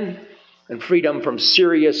sin and freedom from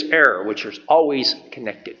serious error, which is always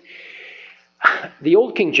connected. The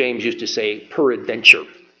old King James used to say peradventure.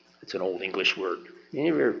 It's an old English word.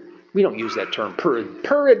 We don't use that term,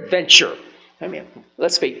 peradventure. I mean,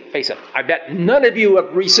 let's face it. I bet none of you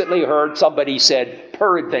have recently heard somebody said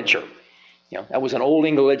peradventure. That was an old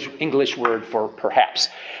English word for perhaps.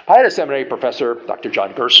 I had a seminary professor, Dr.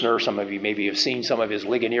 John Gerstner. Some of you maybe have seen some of his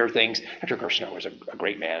Ligonier things. Dr. Gerstner was a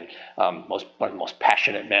great man, one of the most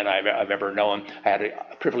passionate men I've ever known. I had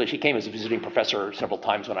a privilege. He came as a visiting professor several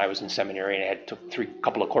times when I was in seminary, and I took a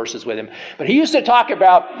couple of courses with him. But he used to talk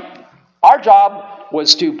about our job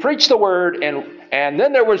was to preach the word, and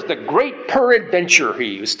then there was the great peradventure, he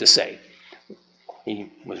used to say.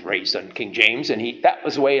 He was raised on King James, and that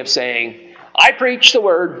was a way of saying, I preach the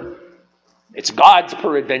word. It's God's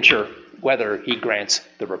peradventure whether he grants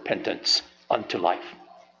the repentance unto life.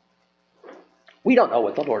 We don't know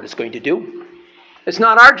what the Lord is going to do. It's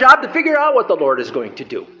not our job to figure out what the Lord is going to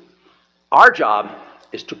do. Our job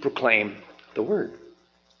is to proclaim the word.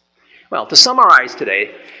 Well, to summarize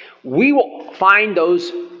today, we will find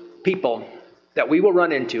those people that we will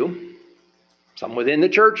run into, some within the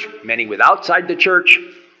church, many with outside the church,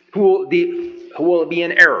 who will be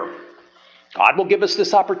in error. God will give us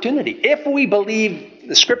this opportunity. If we believe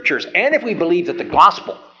the Scriptures and if we believe that the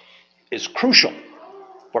gospel is crucial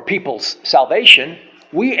for people's salvation,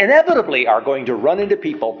 we inevitably are going to run into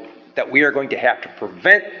people that we are going to have to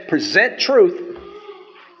present truth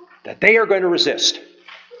that they are going to resist.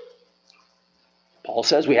 Paul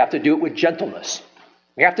says we have to do it with gentleness.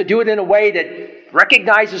 We have to do it in a way that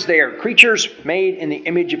recognizes they are creatures made in the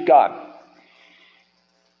image of God.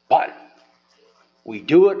 But we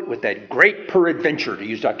do it with that great peradventure, to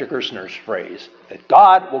use Dr. Gerstner's phrase, that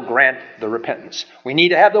God will grant the repentance. We need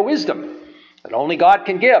to have the wisdom that only God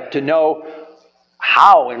can give to know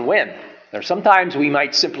how and when. Sometimes we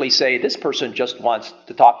might simply say, this person just wants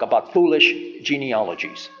to talk about foolish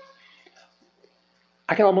genealogies.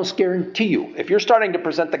 I can almost guarantee you, if you're starting to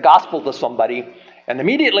present the gospel to somebody, and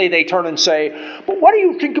immediately they turn and say, but what do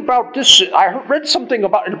you think about this? I read something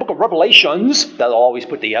about in the book of Revelations. They'll always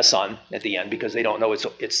put the S on at the end because they don't know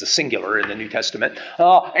it's the singular in the New Testament.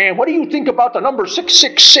 And what do you think about the number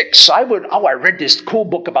 666? I read this cool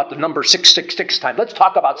book about the number 666 time. Let's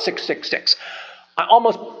talk about 666. I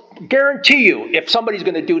almost guarantee you, if somebody's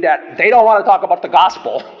going to do that, they don't want to talk about the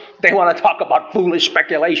gospel. They want to talk about foolish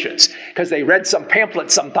speculations because they read some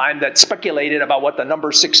pamphlet sometime that speculated about what the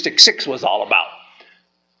number 666 was all about.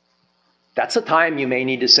 That's the time you may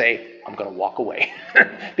need to say, I'm going to walk away.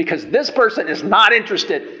 Because this person is not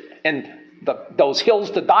interested in those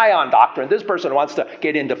hills to die on doctrine. This person wants to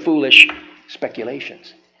get into foolish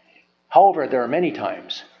speculations. However, there are many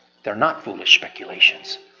times they're not foolish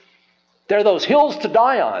speculations. They're those hills to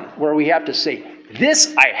die on where we have to say,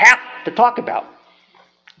 this I have to talk about.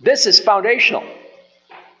 This is foundational.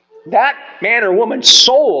 That man or woman's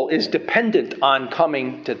soul is dependent on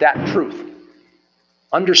coming to that truth.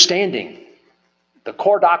 Understanding the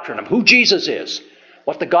core doctrine of who Jesus is,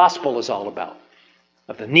 what the gospel is all about,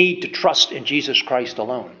 of the need to trust in Jesus Christ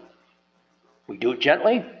alone. We do it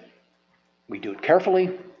gently. We do it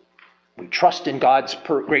carefully. We trust in God's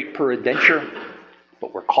great peradventure,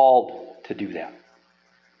 but we're called to do that.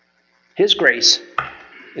 His grace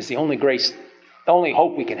is the only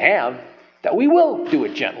hope we can have, that we will do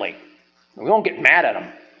it gently. We won't get mad at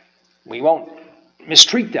them. We won't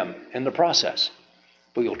mistreat them in the process.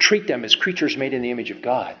 But we'll treat them as creatures made in the image of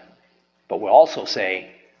God. But we'll also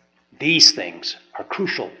say, these things are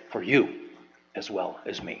crucial for you as well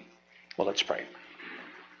as me. Well, let's pray.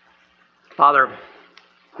 Father,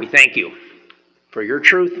 we thank you for your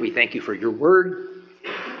truth. We thank you for your word.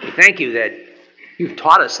 We thank you that you've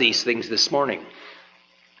taught us these things this morning.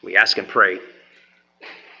 We ask and pray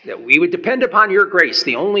that we would depend upon your grace,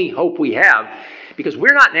 the only hope we have, because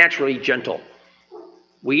we're not naturally gentle.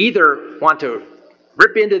 We either want to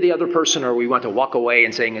rip into the other person or we want to walk away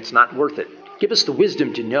and saying it's not worth it. Give us the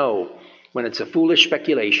wisdom to know when it's a foolish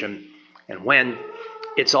speculation and when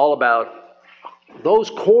it's all about those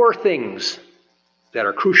core things that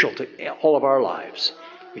are crucial to all of our lives.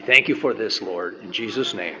 We thank you for this, Lord, in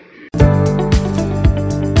Jesus' name.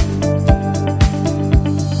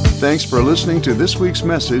 Thanks for listening to this week's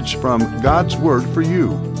message from God's Word for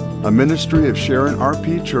You, a ministry of Sharon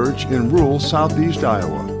RP Church in rural southeast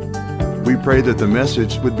Iowa. We pray that the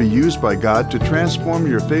message would be used by God to transform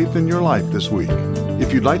your faith and your life this week.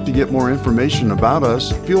 If you'd like to get more information about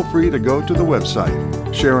us, feel free to go to the website,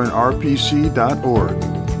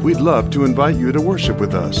 sharonrpc.org. We'd love to invite you to worship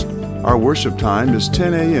with us. Our worship time is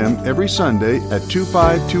 10 a.m. every Sunday at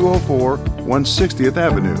 25204 160th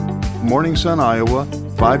Avenue, Morning Sun, Iowa,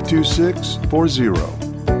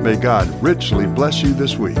 52640. May God richly bless you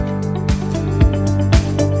this week.